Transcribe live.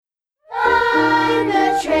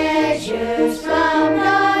the treasures from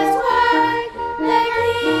God's word, the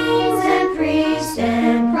kings and priests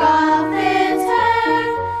and prophets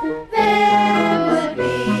heard, there would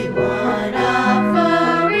be one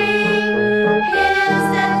offering, his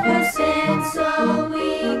death for sin, so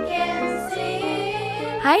we can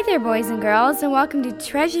sing. Hi there, boys and girls, and welcome to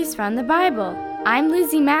Treasures from the Bible. I'm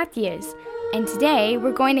Lizzie Matthews, and today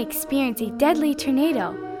we're going to experience a deadly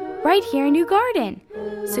tornado right here in New Garden.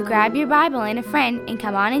 So grab your Bible and a friend and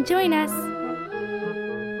come on and join us.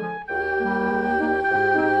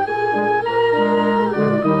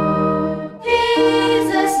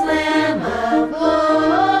 Jesus, Lamb of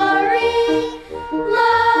glory,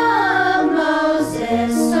 love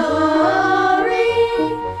Moses' story,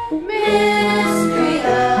 mystery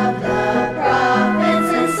of the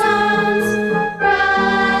prophets and Psalms,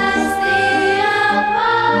 Christ the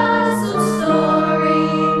apostle's story.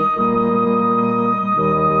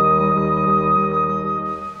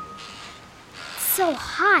 So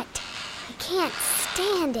hot. I can't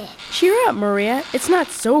stand it. Cheer up, Maria. It's not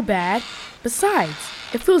so bad. Besides,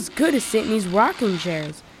 it feels good to sit in these rocking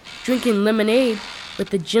chairs, drinking lemonade with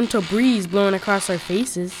the gentle breeze blowing across our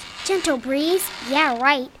faces. Gentle breeze? Yeah,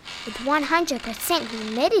 right. With 100%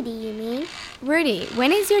 humidity, you mean? Rudy,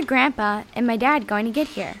 when is your grandpa and my dad going to get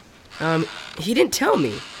here? He didn't tell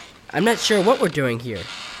me. I'm not sure what we're doing here.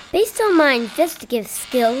 Based on my investigative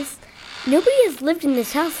skills, nobody has lived in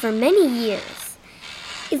this house for many years.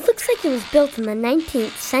 It looks like it was built in the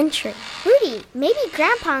 19th century. Rudy, maybe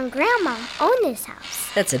Grandpa and Grandma own this house.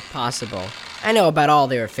 That's impossible. I know about all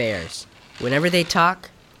their affairs. Whenever they talk,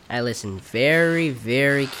 I listen very,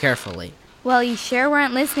 very carefully. Well, you sure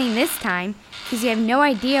weren't listening this time, because you have no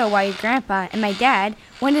idea why your grandpa and my dad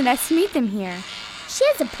wanted us to meet them here. She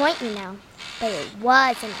has a point, you know, but it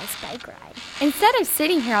was a nice bike ride. Instead of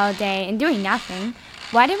sitting here all day and doing nothing,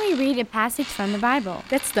 why don't we read a passage from the Bible?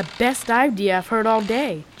 That's the best idea I've heard all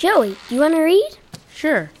day. Joey, do you want to read?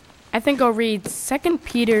 Sure. I think I'll read 2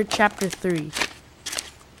 Peter chapter 3.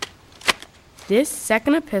 This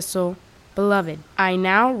second epistle, beloved, I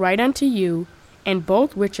now write unto you, and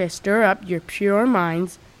both which I stir up your pure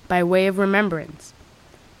minds by way of remembrance,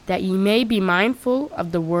 that ye may be mindful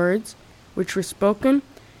of the words which were spoken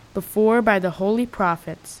before by the holy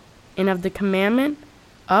prophets, and of the commandment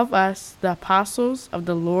of us, the apostles of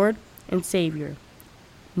the Lord and Savior,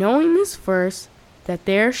 knowing this first, that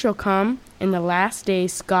there shall come in the last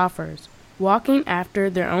days scoffers, walking after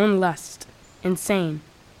their own lust, and saying,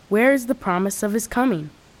 where is the promise of his coming?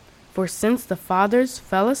 For since the fathers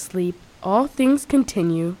fell asleep, all things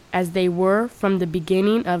continue as they were from the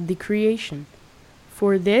beginning of the creation.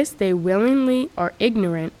 For this they willingly are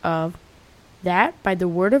ignorant of, that by the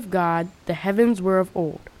word of God the heavens were of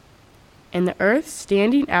old, and the earth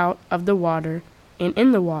standing out of the water and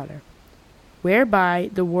in the water, whereby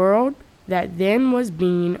the world that then was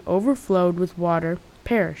being overflowed with water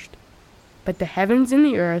perished. But the heavens and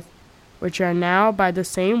the earth, which are now by the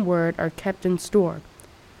same word, are kept in store,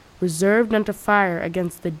 reserved unto fire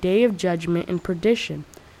against the day of judgment and perdition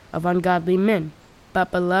of ungodly men.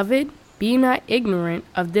 But, beloved, be not ignorant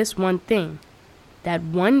of this one thing, that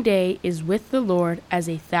one day is with the Lord as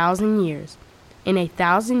 1,000 years, and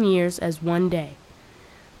 1,000 years as one day.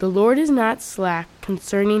 The Lord is not slack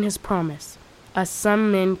concerning his promise, as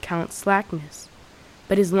some men count slackness,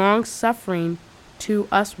 but is long-suffering to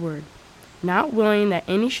usward, not willing that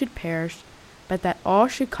any should perish, but that all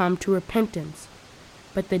should come to repentance.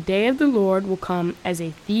 But the day of the Lord will come as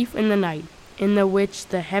a thief in the night, in the which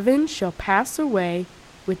the heavens shall pass away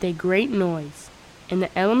with a great noise, and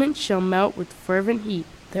the elements shall melt with fervent heat.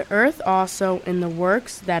 The earth also and the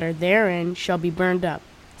works that are therein shall be burned up.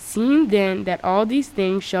 Seeing then that all these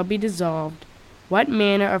things shall be dissolved, what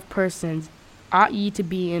manner of persons ought ye to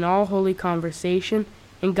be in all holy conversation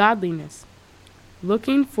and godliness,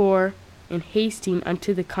 looking for and hasting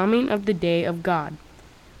unto the coming of the day of God,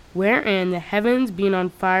 wherein the heavens being on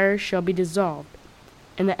fire shall be dissolved,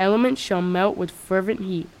 and the elements shall melt with fervent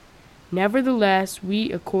heat. Nevertheless,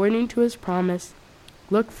 we, according to his promise,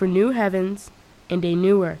 look for new heavens and a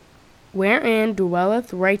new earth, wherein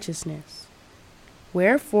dwelleth righteousness.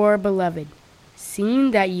 Wherefore, beloved,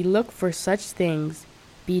 seeing that ye look for such things,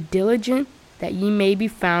 be diligent that ye may be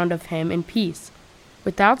found of him in peace,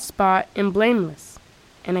 without spot and blameless,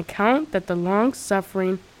 and account that the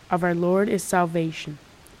long-suffering of our Lord is salvation,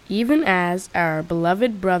 even as our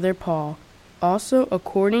beloved brother Paul, also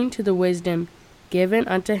according to the wisdom given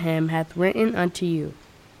unto him, hath written unto you,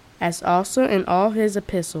 as also in all his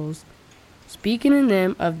epistles, speaking in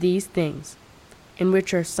them of these things, in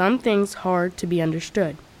which are some things hard to be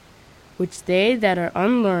understood, which they that are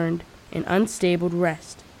unlearned and unstable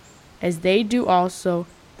wrest, as they do also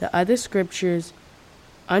the other scriptures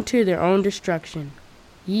unto their own destruction.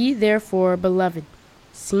 Ye therefore, beloved,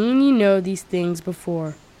 seeing ye know these things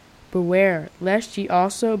before, beware lest ye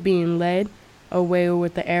also, being led away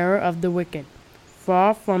with the error of the wicked,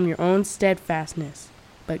 fall from your own steadfastness,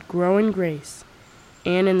 but grow in grace,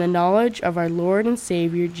 and in the knowledge of our Lord and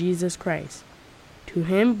Savior Jesus Christ. To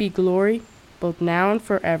him be glory, both now and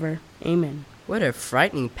forever. Amen. What a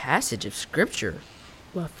frightening passage of Scripture.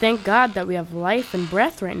 Well, thank God that we have life and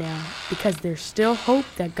breath right now, because there's still hope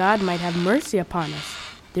that God might have mercy upon us.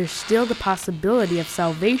 There's still the possibility of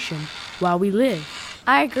salvation while we live.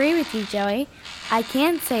 I agree with you, Joey. I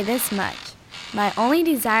can say this much. My only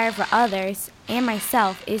desire for others and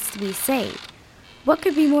myself is to be saved. What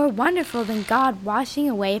could be more wonderful than God washing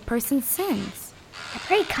away a person's sins? I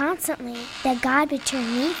pray constantly that God would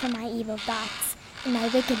turn me from my evil thoughts and my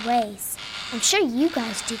wicked ways. I'm sure you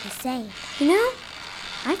guys do the same. You know,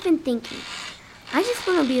 I've been thinking. I just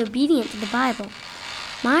want to be obedient to the Bible.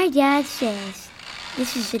 My dad says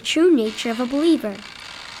this is the true nature of a believer.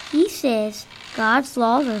 He says God's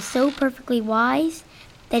laws are so perfectly wise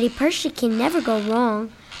that a person can never go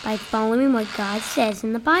wrong by following what God says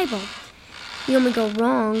in the Bible. We only go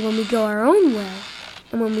wrong when we go our own way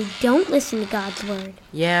and when we don't listen to God's word.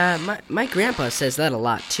 Yeah, my grandpa says that a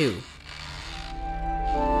lot, too.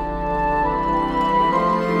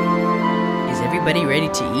 Is everybody ready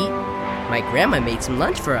to eat? My grandma made some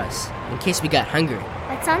lunch for us, in case we got hungry.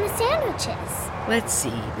 What's on the sandwiches? Let's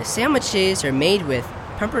see, the sandwiches are made with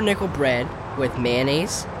pumpernickel bread with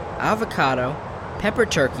mayonnaise, avocado, pepper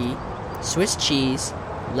turkey, Swiss cheese,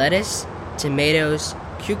 lettuce, tomatoes,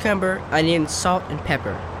 cucumber, onion, salt, and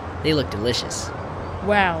pepper. They look delicious.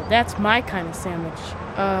 Wow, that's my kind of sandwich.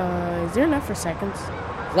 Is there enough for seconds?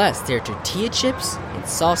 Plus, there are tortilla chips and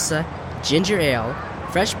salsa, ginger ale,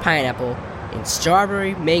 fresh pineapple, and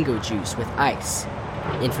strawberry mango juice with ice.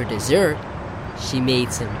 And for dessert, she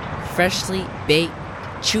made some freshly baked,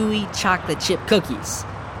 chewy chocolate chip cookies,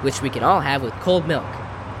 which we can all have with cold milk.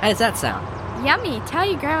 How does that sound? Yummy. Tell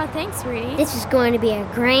your grandma thanks, Rudy. This is going to be a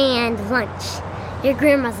grand lunch. Your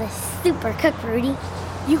grandma's a super cook, Rudy.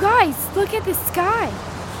 You guys, look at the sky.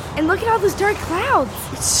 And look at all those dark clouds.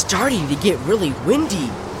 It's starting to get really windy.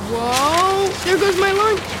 Whoa! There goes my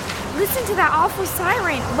lunch! Listen to that awful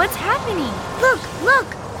siren. What's happening?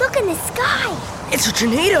 Look in the sky. It's a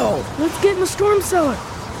tornado! Let's get in the storm cellar.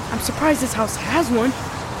 I'm surprised this house has one.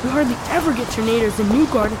 We hardly ever get tornadoes in New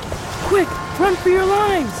Garden. Quick, run for your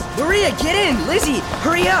lives! Maria, get in! Lizzie,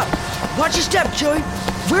 hurry up! Watch your step, Joey!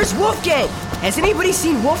 Where's Wolfgang? Has anybody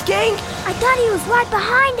seen Wolfgang? I thought he was right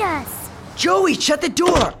behind us. Joey, shut the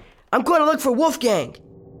door! I'm going to look for Wolfgang.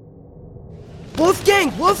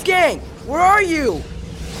 Wolfgang! Where are you?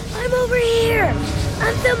 I'm over here.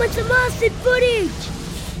 I'm filming some Austin footage.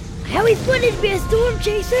 I always wanted to be a storm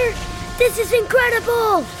chaser. This is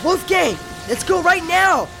incredible. Wolfgang, let's go right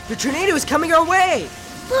now. The tornado is coming our way.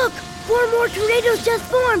 Look, 4 more tornadoes just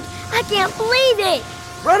formed. I can't believe it.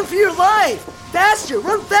 Run for your life! Faster!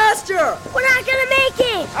 Run faster! We're not gonna make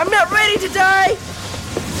it. I'm not ready to die!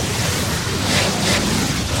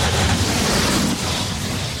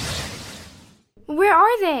 Where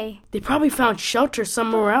are they? They probably found shelter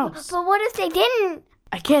somewhere else. But what if they didn't?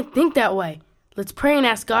 I can't think that way. Let's pray and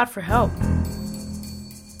ask God for help.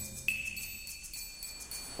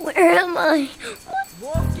 Where am I?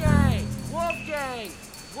 Wolfgang!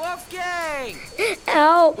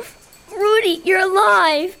 Ow. Rudy, you're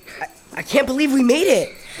alive. I can't believe we made it.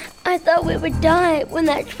 I thought we would die when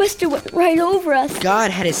that twister went right over us.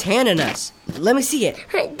 God had his hand on us. Let me see it.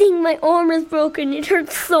 I think my arm is broken. It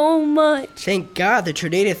hurts so much. Thank God the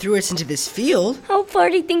tornado threw us into this field. How far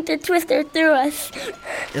do you think the twister threw us?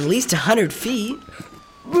 At least 100 feet.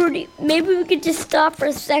 Rudy, maybe we could just stop for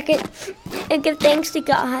a second and give thanks to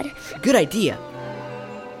God. Good idea.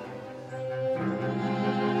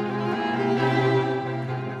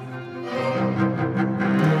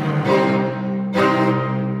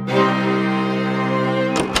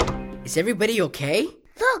 Is everybody okay?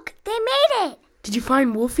 Look, they made it. Did you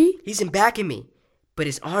find Wolfie? He's in back of me, but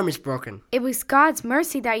his arm is broken. It was God's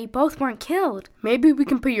mercy that you both weren't killed. Maybe we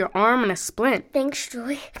can put your arm in a splint. Thanks,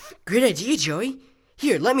 Joey. Great idea, Joey.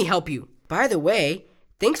 Here, let me help you. By the way,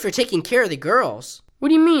 thanks for taking care of the girls. What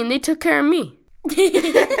do you mean? They took care of me.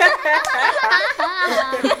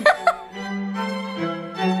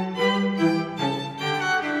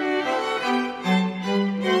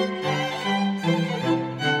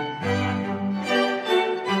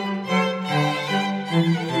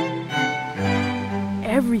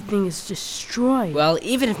 Everything is destroyed. Well,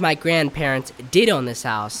 even if my grandparents did own this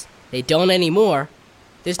house, they don't anymore.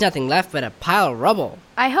 There's nothing left but a pile of rubble.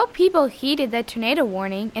 I hope people heeded the tornado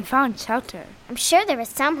warning and found shelter. I'm sure there were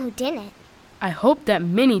some who didn't. I hope that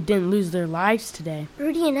many didn't lose their lives today.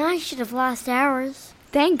 Rudy and I should have lost ours.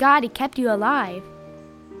 Thank God he kept you alive.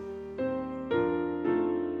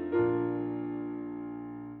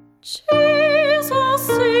 Jesus,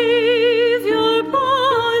 Savior,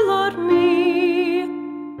 pilot me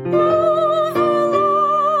over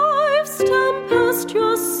life's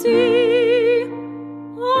tempestuous sea.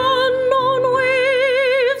 Unknown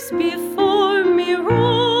waves before me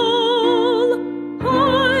roll,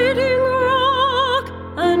 hiding rock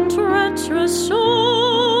and treacherous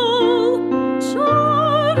shoal.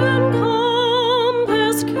 Chart and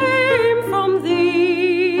compass came from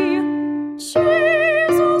thee.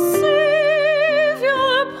 Jesus,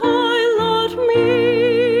 Savior, pilot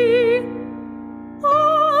me,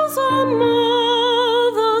 as a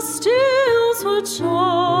mother steals her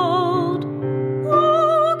child.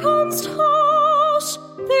 Thou canst hush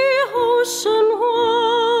the ocean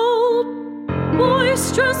wild.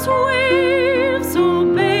 Boisterous waves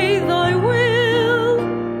obey thy will,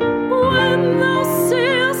 when thou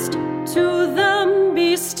sayest to them,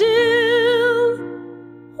 be still.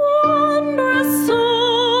 Wondrous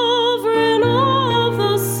sovereign of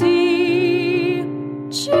the sea,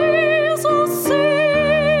 Jesus,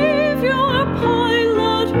 Savior,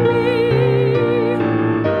 pilot me.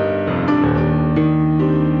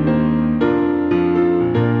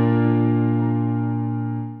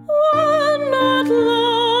 When at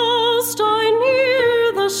last I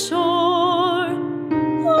near the shore,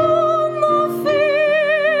 on the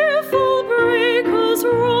fearful breakers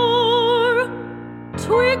roar,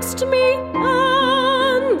 twixt me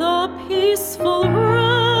and the peaceful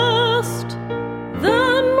rest,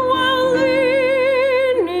 then while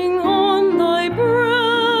leaning on thy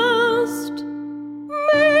breast,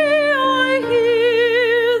 may I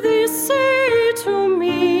hear thee say to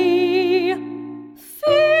me,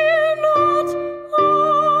 fear not,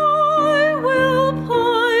 I will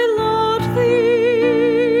pilot thee.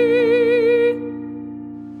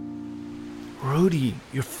 Rudy,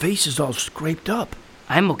 your face is all scraped up.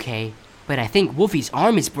 I'm okay, but I think Wolfie's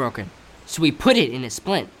arm is broken, so we put it in a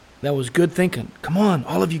splint. That was good thinking. Come on,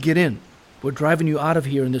 all of you get in. We're driving you out of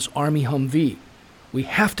here in this Army Humvee. We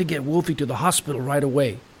have to get Wolfie to the hospital right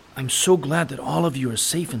away. I'm so glad that all of you are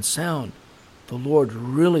safe and sound. The Lord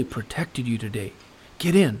really protected you today.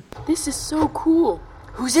 Get in. This is so cool.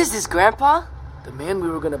 Whose is this, Grandpa? The man we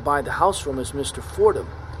were going to buy the house from is Mr. Fordham,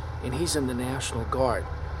 and he's in the National Guard.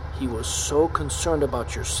 He was so concerned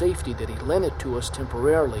about your safety that he lent it to us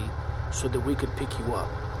temporarily so that we could pick you up.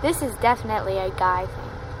 This is definitely a guy thing.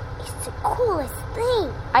 It's the coolest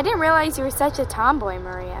thing. I didn't realize you were such a tomboy,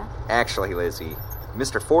 Maria. Actually, Lizzie,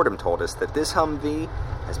 Mr. Fordham told us that this Humvee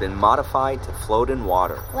has been modified to float in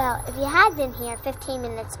water. Well, if you had been here 15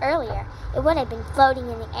 minutes earlier, it would have been floating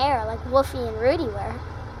in the air like Wolfie and Rudy were.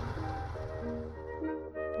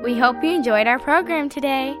 We hope you enjoyed our program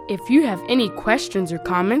today. If you have any questions or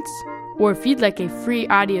comments, or if you'd like a free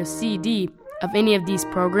audio CD of any of these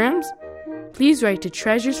programs, please write to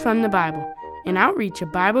Treasures from the Bible, an outreach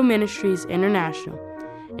of Bible Ministries International,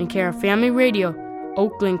 in care of Family Radio,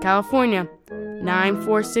 Oakland, California,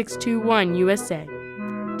 94621 USA.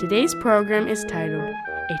 Today's program is titled,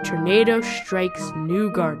 A Tornado Strikes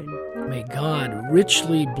New Garden. May God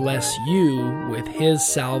richly bless you with His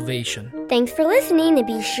salvation. Thanks for listening, and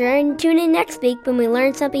be sure and tune in next week when we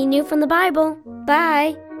learn something new from the Bible.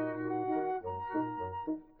 Bye!